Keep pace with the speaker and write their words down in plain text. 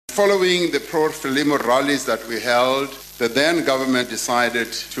Following the pro-Frelimo rallies that we held, the then government decided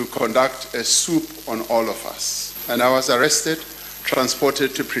to conduct a swoop on all of us. And I was arrested,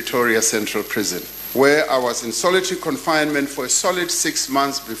 transported to Pretoria Central Prison, where I was in solitary confinement for a solid 6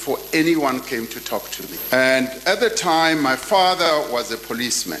 months before anyone came to talk to me. And at the time, my father was a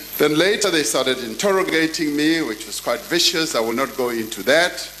policeman. Then later they started interrogating me, which was quite vicious. I will not go into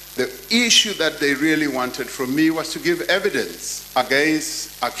that. The issue that they really wanted from me was to give evidence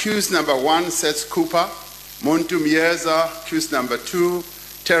against accused number 1, Seth Cooper, Muntu Mieza, accused number 2,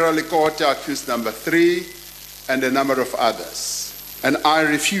 Tera Likota, accused number 3, and a number of others. And I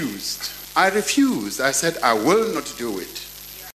refused. I said, I will not do it.